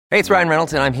Hey, it's Ryan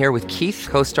Reynolds, and I'm here with Keith,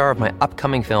 co-star of my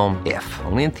upcoming film, If,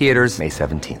 only in theaters May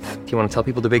 17th. Do you want to tell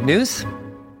people the big news?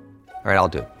 All right, I'll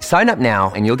do it. Sign up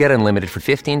now and you'll get unlimited for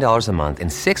 $15 a month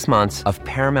and 6 months of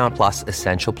Paramount Plus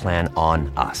Essential Plan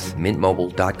on us.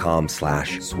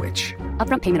 MintMobile.com/switch.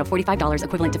 Upfront payment of $45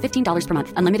 equivalent to $15 per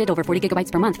month. Unlimited over 40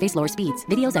 gigabytes per month. Face lower speeds.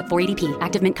 Videos at 480p.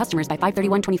 Active Mint customers by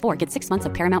 531.24 get 6 months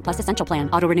of Paramount Plus Essential Plan.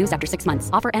 Auto renews after 6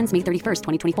 months. Offer ends May 31st,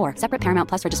 2024. Separate Paramount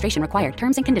Plus registration required.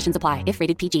 Terms and conditions apply if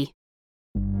rated PG.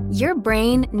 Your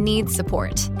brain needs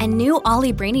support, and new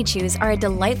Ollie Brainy Chews are a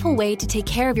delightful way to take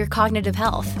care of your cognitive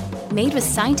health. Made with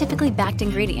scientifically backed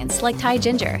ingredients like Thai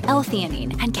ginger,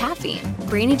 L-theanine, and caffeine,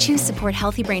 Brainy Chews support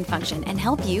healthy brain function and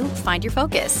help you find your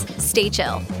focus, stay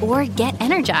chill, or get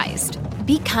energized.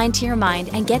 Be kind to your mind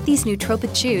and get these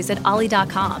nootropic chews at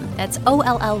ollie.com. That's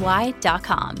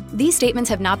OLLY.com. These statements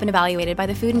have not been evaluated by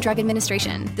the Food and Drug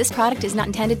Administration. This product is not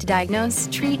intended to diagnose,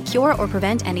 treat, cure, or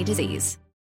prevent any disease.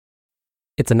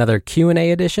 It's another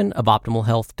Q&A edition of Optimal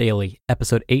Health Daily,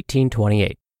 episode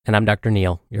 1828, and I'm Dr.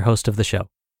 Neil, your host of the show.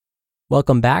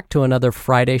 Welcome back to another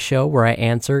Friday show where I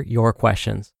answer your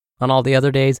questions. On all the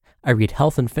other days, I read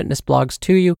health and fitness blogs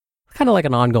to you, kind of like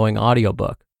an ongoing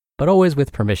audiobook, but always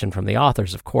with permission from the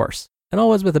authors, of course, and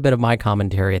always with a bit of my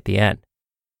commentary at the end.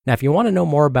 Now, if you want to know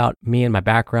more about me and my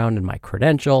background and my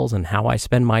credentials and how I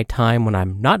spend my time when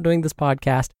I'm not doing this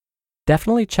podcast,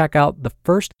 definitely check out the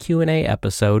first Q&A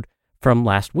episode from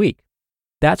last week.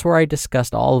 That's where I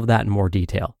discussed all of that in more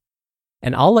detail.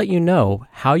 And I'll let you know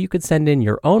how you could send in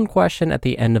your own question at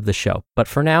the end of the show. But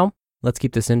for now, let's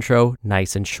keep this intro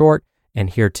nice and short and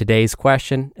hear today's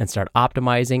question and start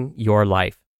optimizing your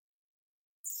life.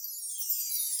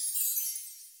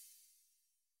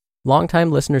 Longtime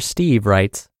listener Steve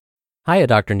writes, "Hiya,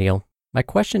 Dr. Neil. My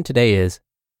question today is,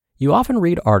 you often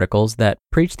read articles that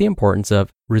preach the importance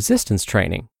of resistance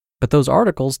training, but those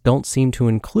articles don't seem to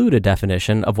include a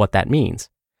definition of what that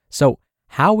means. So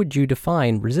how would you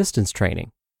define resistance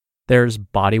training? There's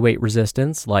body weight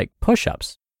resistance like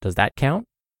push-ups. Does that count?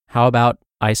 How about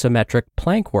isometric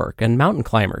plank work and mountain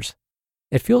climbers?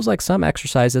 It feels like some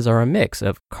exercises are a mix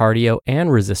of cardio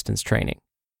and resistance training.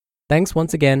 Thanks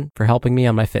once again for helping me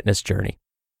on my fitness journey."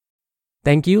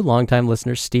 Thank you, longtime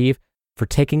listener Steve, for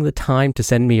taking the time to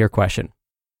send me your question.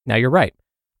 Now, you're right.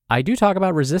 I do talk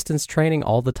about resistance training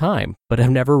all the time, but I've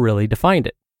never really defined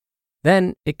it.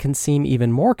 Then it can seem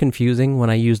even more confusing when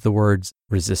I use the words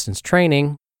resistance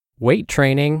training, weight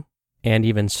training, and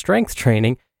even strength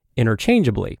training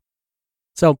interchangeably.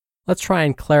 So let's try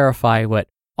and clarify what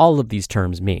all of these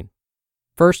terms mean.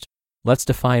 First, let's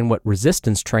define what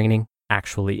resistance training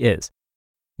actually is.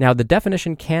 Now, the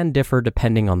definition can differ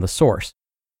depending on the source.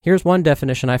 Here's one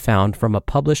definition I found from a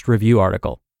published review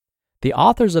article. The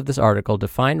authors of this article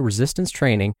define resistance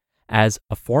training as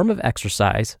a form of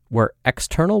exercise where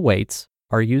external weights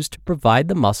are used to provide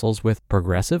the muscles with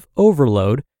progressive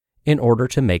overload in order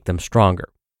to make them stronger.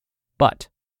 But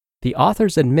the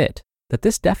authors admit that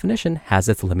this definition has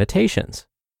its limitations.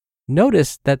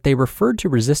 Notice that they referred to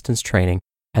resistance training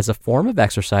as a form of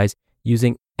exercise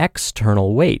using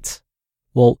external weights.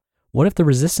 Well, what if the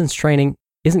resistance training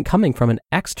isn't coming from an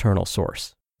external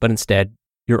source, but instead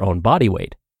your own body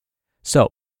weight?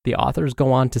 So, the authors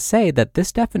go on to say that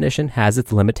this definition has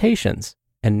its limitations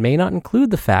and may not include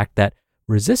the fact that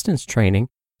resistance training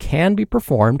can be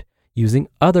performed using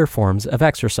other forms of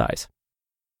exercise.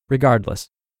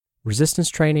 Regardless, resistance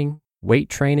training, weight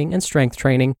training, and strength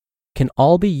training can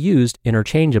all be used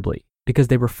interchangeably because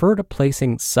they refer to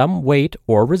placing some weight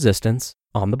or resistance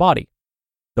on the body.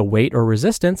 The weight or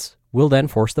resistance will then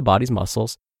force the body's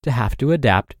muscles to have to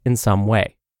adapt in some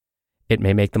way. It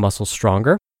may make the muscles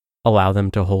stronger, allow them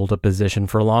to hold a position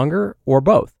for longer, or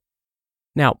both.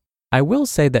 Now, I will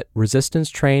say that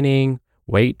resistance training,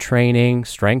 weight training,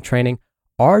 strength training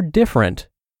are different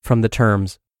from the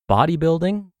terms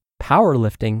bodybuilding,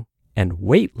 powerlifting, and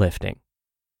weightlifting.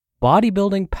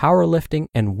 Bodybuilding, powerlifting,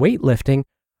 and weightlifting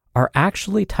are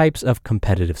actually types of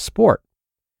competitive sport.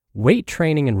 Weight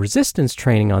training and resistance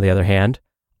training, on the other hand,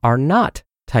 are not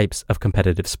types of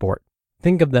competitive sport.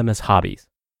 Think of them as hobbies.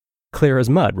 Clear as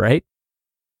mud, right?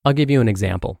 I'll give you an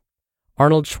example.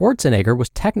 Arnold Schwarzenegger was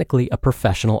technically a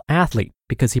professional athlete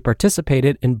because he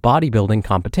participated in bodybuilding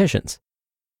competitions.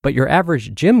 But your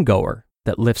average gym goer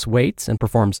that lifts weights and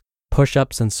performs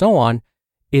push-ups and so on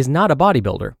is not a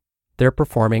bodybuilder. They're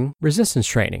performing resistance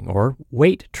training or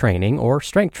weight training or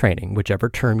strength training, whichever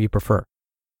term you prefer.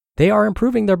 They are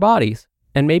improving their bodies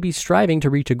and maybe striving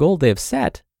to reach a goal they have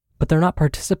set, but they're not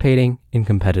participating in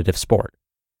competitive sport.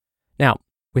 Now,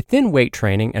 within weight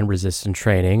training and resistance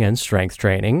training and strength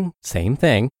training, same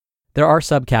thing, there are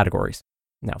subcategories.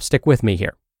 Now, stick with me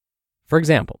here. For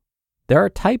example, there are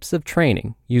types of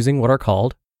training using what are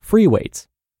called free weights.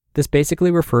 This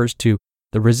basically refers to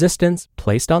the resistance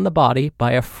placed on the body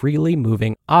by a freely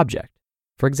moving object.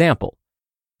 For example,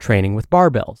 training with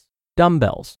barbells,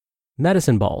 dumbbells,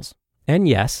 medicine balls, and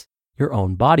yes, your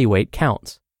own body weight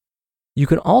counts. You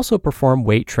can also perform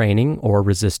weight training or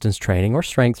resistance training or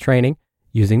strength training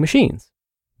using machines.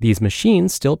 These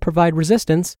machines still provide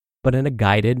resistance, but in a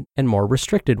guided and more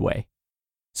restricted way.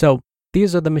 So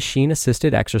these are the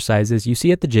machine-assisted exercises you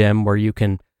see at the gym where you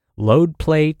can load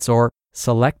plates or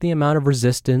select the amount of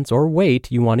resistance or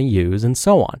weight you want to use and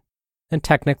so on. And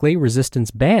technically, resistance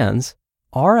bands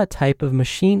are a type of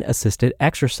machine-assisted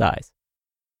exercise.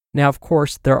 Now, of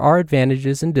course, there are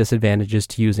advantages and disadvantages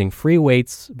to using free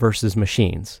weights versus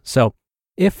machines. So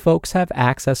if folks have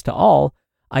access to all,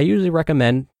 I usually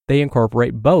recommend they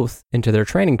incorporate both into their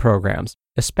training programs,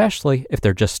 especially if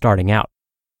they're just starting out.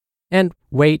 And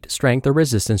weight, strength, or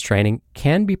resistance training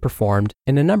can be performed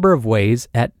in a number of ways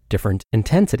at different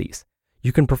intensities.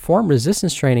 You can perform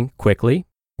resistance training quickly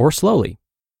or slowly,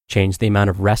 change the amount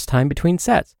of rest time between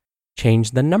sets,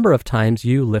 change the number of times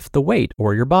you lift the weight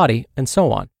or your body, and so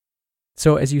on.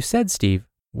 So as you said, Steve,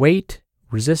 weight,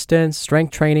 resistance,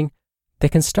 strength training, they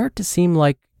can start to seem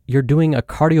like you're doing a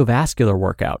cardiovascular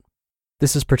workout.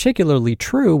 This is particularly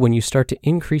true when you start to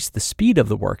increase the speed of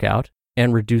the workout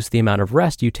and reduce the amount of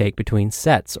rest you take between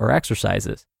sets or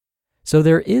exercises. So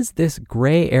there is this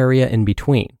gray area in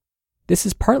between. This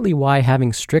is partly why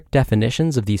having strict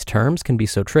definitions of these terms can be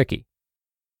so tricky.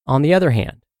 On the other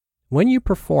hand, when you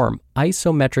perform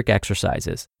isometric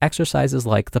exercises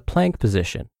like the plank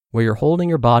position, where you're holding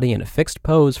your body in a fixed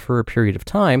pose for a period of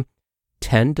time,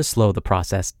 tend to slow the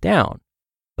process down.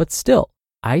 But still,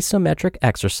 isometric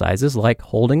exercises like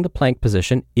holding the plank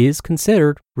position is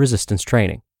considered resistance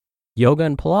training. Yoga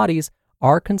and Pilates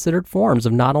are considered forms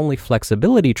of not only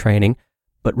flexibility training,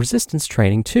 but resistance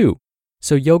training too.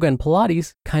 So yoga and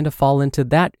Pilates kind of fall into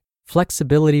that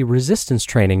flexibility resistance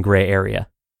training gray area.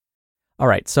 All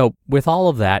right, so with all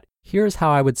of that, here's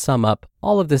how I would sum up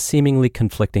all of this seemingly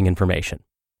conflicting information.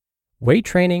 Weight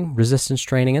training, resistance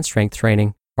training, and strength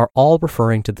training are all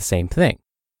referring to the same thing.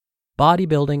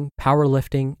 Bodybuilding,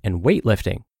 powerlifting, and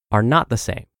weightlifting are not the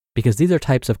same because these are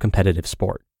types of competitive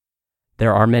sport.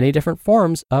 There are many different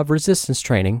forms of resistance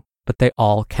training, but they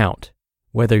all count.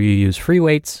 Whether you use free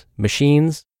weights,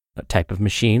 machines, a type of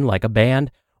machine like a band,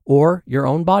 or your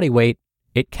own body weight,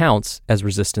 it counts as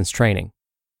resistance training.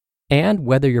 And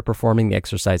whether you're performing the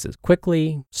exercises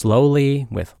quickly, slowly,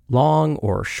 with long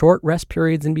or short rest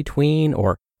periods in between,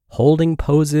 or holding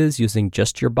poses using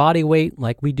just your body weight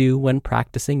like we do when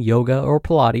practicing yoga or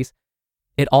Pilates,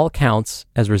 it all counts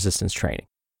as resistance training.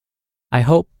 I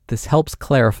hope this helps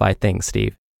clarify things,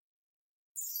 Steve.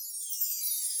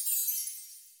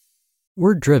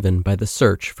 We're driven by the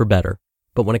search for better,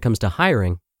 but when it comes to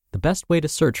hiring, the best way to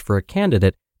search for a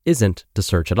candidate isn't to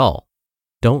search at all.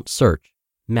 Don't search,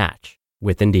 match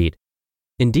with Indeed.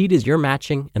 Indeed is your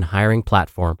matching and hiring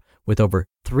platform with over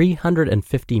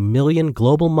 350 million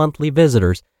global monthly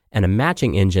visitors and a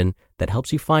matching engine that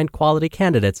helps you find quality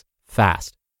candidates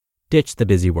fast. Ditch the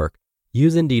busy work.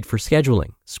 Use Indeed for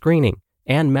scheduling, screening,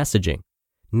 and messaging.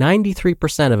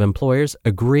 93% of employers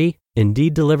agree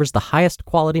Indeed delivers the highest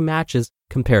quality matches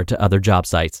compared to other job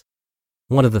sites.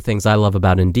 One of the things I love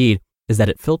about Indeed is that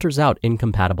it filters out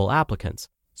incompatible applicants.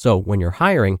 So when you're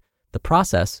hiring, the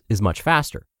process is much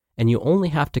faster, and you only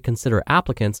have to consider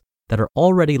applicants that are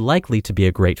already likely to be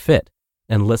a great fit.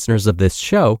 And listeners of this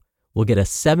show will get a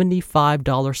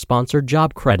 $75 sponsored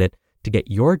job credit to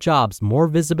get your jobs more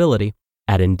visibility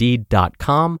at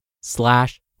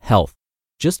Indeed.com/health.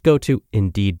 Just go to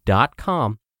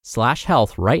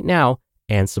Indeed.com/health right now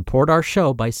and support our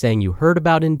show by saying you heard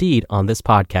about Indeed on this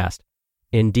podcast.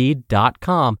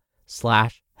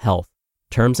 Indeed.com/health.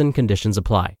 Terms and conditions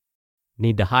apply.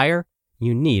 Need to hire?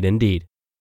 You need Indeed.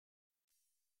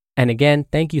 And again,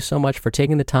 thank you so much for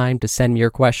taking the time to send me your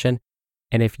question.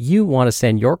 And if you want to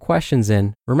send your questions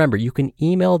in, remember, you can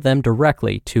email them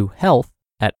directly to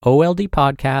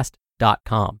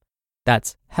health@oldpodcast.com.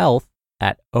 That's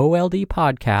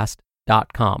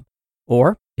health@oldpodcast.com.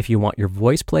 Or if you want your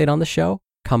voice played on the show,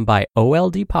 come by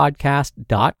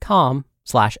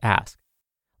oldpodcast.com/ask.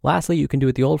 Lastly, you can do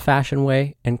it the old-fashioned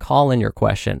way and call in your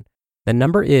question. The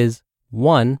number is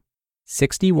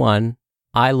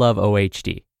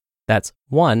 1-61-I-LOVE-OHD. That's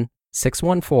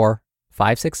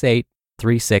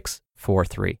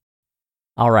 1-614-568-3643.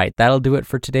 All right, that'll do it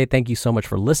for today. Thank you so much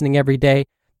for listening every day.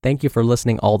 Thank you for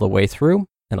listening all the way through,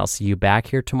 and I'll see you back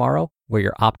here tomorrow where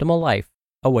your optimal life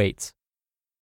awaits.